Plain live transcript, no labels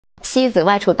妻子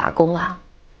外出打工啊，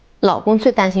老公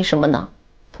最担心什么呢？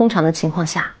通常的情况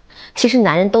下，其实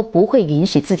男人都不会允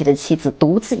许自己的妻子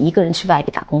独自一个人去外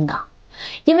地打工的，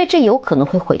因为这有可能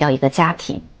会毁掉一个家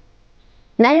庭。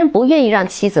男人不愿意让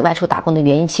妻子外出打工的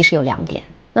原因其实有2点。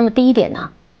那么第一点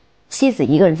呢，妻子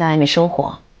一个人在外面生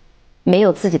活，没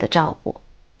有自己的照顾，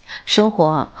生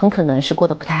活很可能是过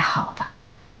得不太好的。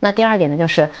那第2点呢，就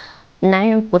是男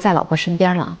人不在老婆身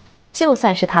边了，就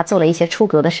算是他做了一些出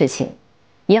格的事情，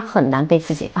也很难被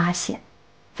自己发现。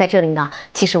在这里呢，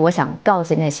其实我想告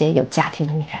诉那些有家庭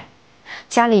的女人，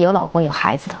家里有老公有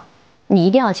孩子的，你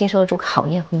一定要经受得住考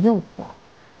验和诱惑，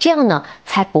这样呢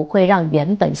才不会让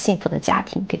原本幸福的家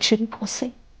庭给支离破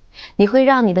碎。你会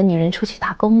让你的女人出去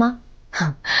打工吗？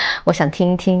我想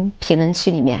听一听评论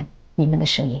区里面你们的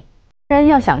声音。人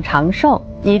要想长寿，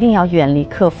一定要远离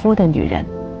克夫的女人。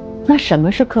那什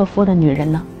么是克夫的女人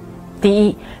呢？第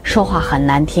一，说话很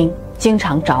难听，经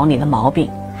常找你的毛病，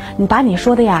你把你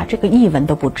说的呀这个一文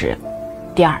都不值。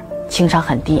第二，情商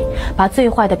很低，把最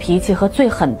坏的脾气和最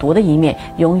狠毒的一面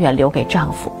永远留给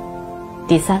丈夫。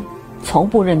第三，从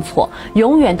不认错，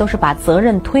永远都是把责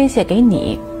任推卸给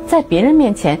你，在别人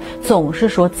面前总是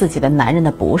说自己的男人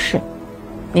的不是。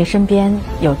你身边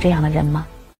有这样的人吗？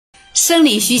生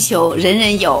理需求人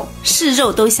人有，是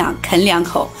肉都想啃2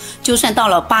口，就算到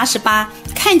了88，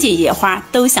看见野花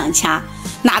都想掐。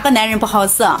哪个男人不好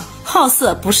色？好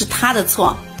色不是他的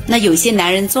错。那有些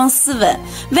男人装斯文，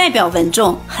外表稳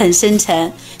重很深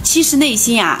沉，其实内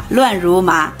心啊乱如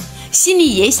麻，心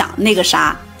里也想那个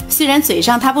啥，虽然嘴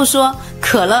上他不说，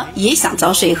渴了也想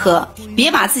找水喝。别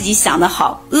把自己想得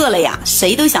好，饿了呀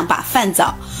谁都想把饭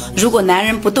找。如果男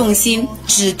人不动心，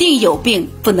指定有病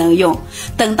不能用。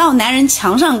等到男人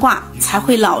墙上挂，才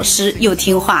会老实又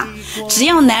听话。只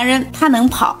要男人他能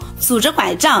跑，拄着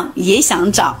拐杖也想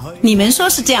找。你们说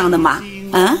是这样的吗？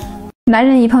男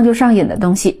人一碰就上瘾的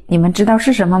东西，你们知道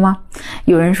是什么吗？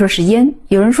有人说是烟，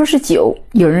有人说是酒，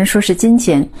有人说是金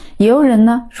钱，也有人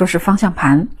呢说是方向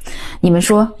盘。你们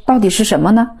说到底是什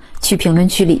么呢？去评论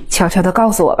区里悄悄地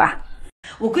告诉我吧。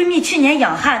我闺蜜去年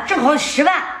养汉正好10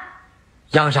万。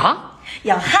养啥？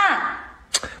养汉。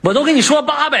我都跟你说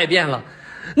800遍了，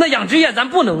那养殖业咱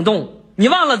不能动。你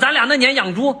忘了咱俩那年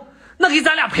养猪，那给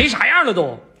咱俩赔啥样了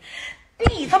都？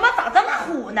你他妈咋这么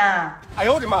虎呢？哎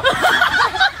呦我的妈！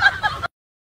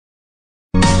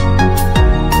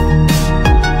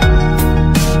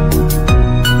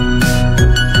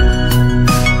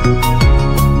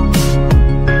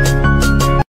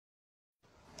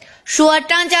说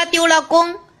张家丢了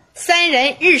工，3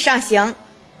人日上行，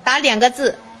打2个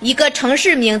字，一个城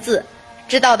市名字，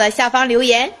知道的下方留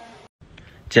言。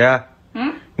姐，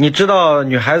你知道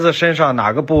女孩子身上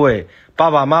哪个部位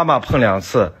爸爸妈妈碰2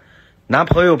次，男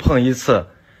朋友碰1次，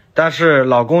但是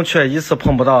老公却1次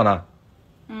碰不到呢？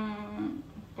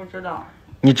不知道。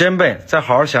你真笨，再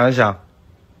好好想一想。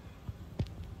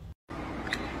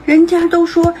人家都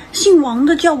说姓王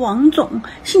的叫王总，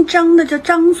姓张的叫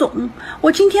张总，我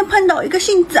今天碰到一个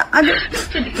姓杂的。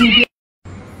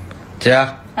姐，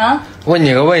问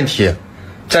你个问题，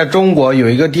在中国有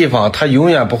一个地方它永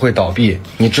远不会倒闭，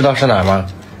你知道是哪吗？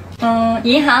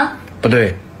银行。不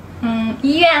对。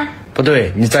医院。不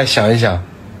对，你再想一想。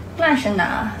那是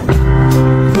哪？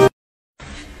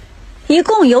一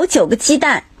共有9个鸡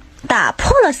蛋，打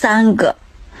破了3个，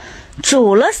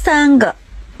煮了3个，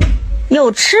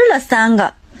又吃了3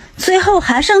个，最后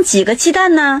还剩几个鸡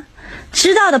蛋呢？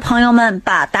知道的朋友们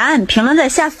把答案评论在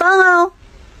下方哦。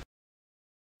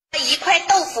1块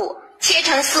豆腐切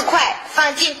成4块，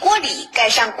放进锅里，盖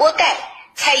上锅盖，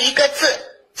猜1个字。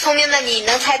聪明的你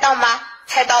能猜到吗？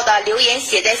猜到的留言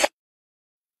写在下。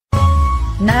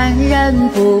男人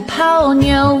不泡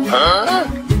妞，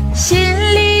心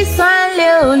里酸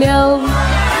溜溜，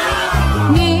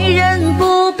女人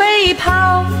不被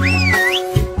泡，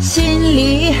心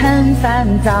里很烦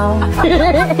躁。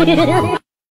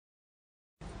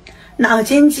脑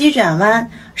筋急转弯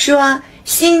说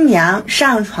新娘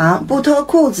上床不脱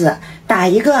裤子，打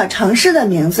一个城市的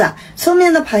名字。聪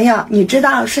明的朋友，你知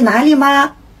道是哪里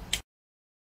吗？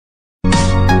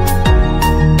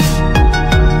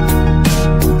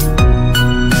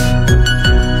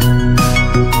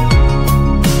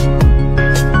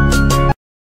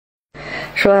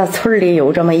说村里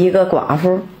有这么一个寡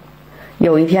妇，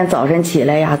有一天早晨起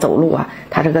来呀，走路啊，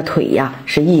她这个腿呀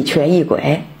是一瘸一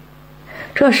拐。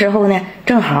这时候呢，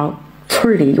正好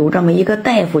村里有这么一个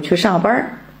大夫去上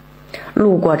班，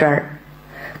路过这儿，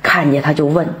看见他就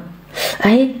问：“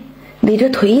哎，你这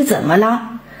腿怎么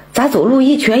了？咋走路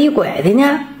一瘸一拐的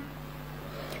呢？”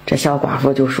这小寡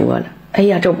妇就说了：“哎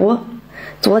呀，这不，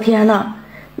昨天呢，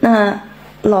那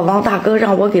老王大哥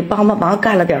让我给帮忙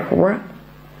干了点活，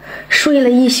睡了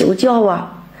一宿觉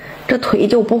啊，这腿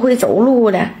就不会走路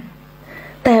了。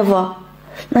大夫，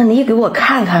那你给我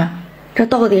看看，这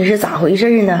到底是咋回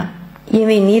事呢？因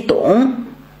为你懂。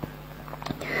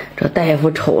这大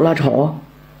夫瞅了瞅，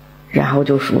然后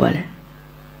就说了：“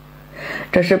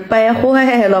这是掰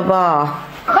坏了吧？”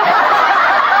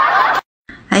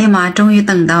哎呀妈，终于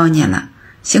等到你了，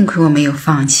幸亏我没有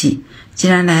放弃。既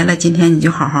然来了，今天你就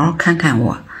好好看看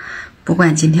我，不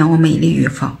管今天我美丽与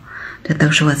否，这都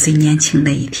是我最年轻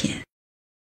的一天。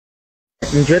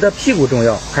你觉得屁股重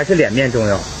要还是脸面重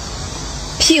要？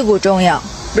屁股重要。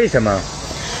为什么？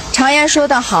常言说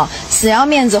得好，死要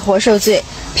面子活受罪，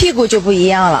屁股就不一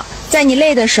样了。在你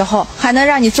累的时候，还能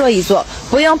让你坐一坐，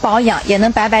不用保养也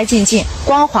能白白净净，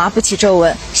光滑不起皱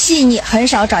纹，细腻很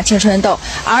少长青春痘，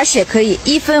而且可以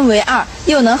一分为二，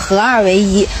又能合二为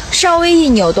一，稍微一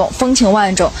扭动，风情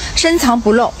万种，深藏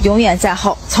不露，永远在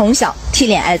后。从小替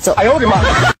脸挨揍。哎呦我的妈！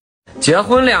结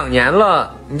婚2年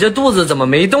了，你这肚子怎么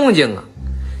没动静啊？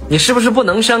你是不是不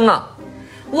能生啊？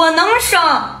我能生，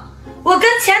我跟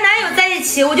前男友在一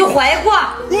起我就怀过，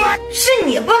是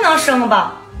你不能生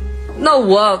吧？那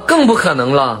我更不可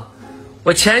能了，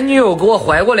我前女友给我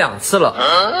怀过2次了。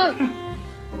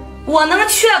我能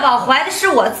确保怀的是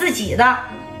我自己的，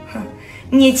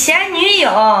你前女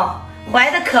友怀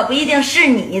的可不一定是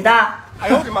你的。哎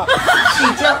呦我的妈！睡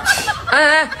觉去。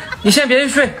哎，你先别去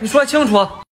睡，你说清楚。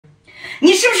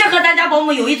你是不是和咱家保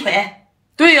姆有一腿？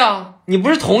对呀，你不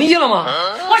是同意了吗？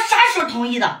我啥时候同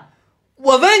意的？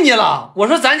我问你了，我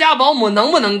说咱家保姆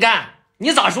能不能干？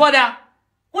你咋说的？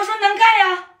我说能干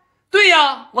呀。对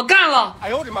呀，我干了。哎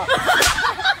呦我的妈！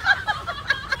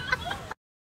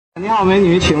你好，美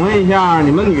女，请问一下，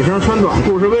你们女生穿短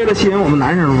裤是为了吸引我们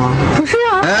男生吗？不是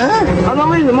啊。那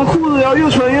为什么裤子要越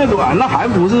穿越短？那还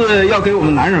不是要给我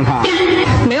们男生看？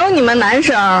没有你们男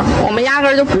生，我们压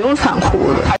根就不用穿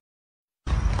裤子。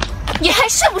你还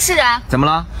是不是人？怎么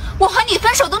了？我和你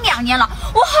分手都2年了，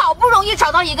我好不容易找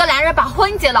到一个男人把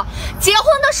婚结了，结婚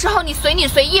的时候你随100，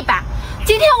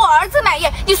今天我儿子满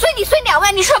月，你随2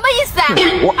万，你什么意思啊？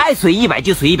我爱随100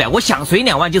就随100，我想随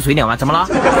2万就随2万，怎么了？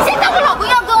现在我老公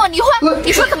要跟我离婚，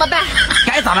你说怎么办？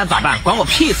该咋办咋办，关我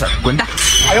屁事，滚蛋！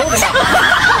哎呦我的妈！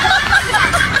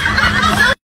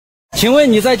请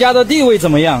问你在家的地位怎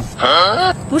么样？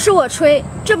不是我吹，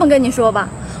这么跟你说吧，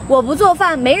我不做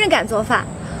饭，没人敢做饭；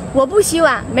我不洗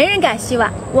碗，没人敢洗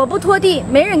碗；我不拖地，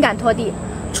没人敢拖地。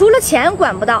除了钱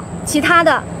管不到，其他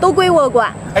的都归我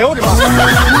管。哎呦我的妈！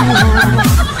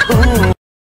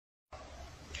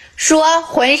说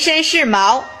浑身是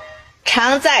毛，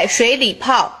常在水里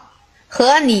泡，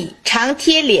和你常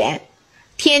贴脸，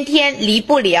天天离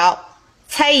不了。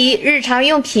猜疑日常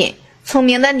用品，聪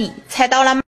明的你猜到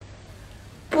了吗？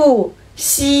不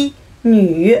惜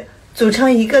女组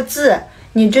成一个字，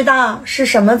你知道是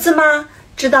什么字吗？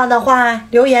知道的话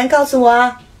留言告诉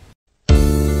我。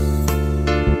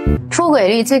出轨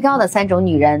率最高的3种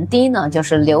女人，第一呢就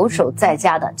是留守在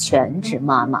家的全职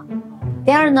妈妈，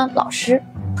第二呢老师，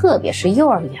特别是幼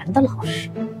儿园的老师，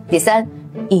第三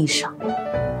医生。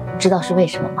知道是为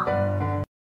什么吗？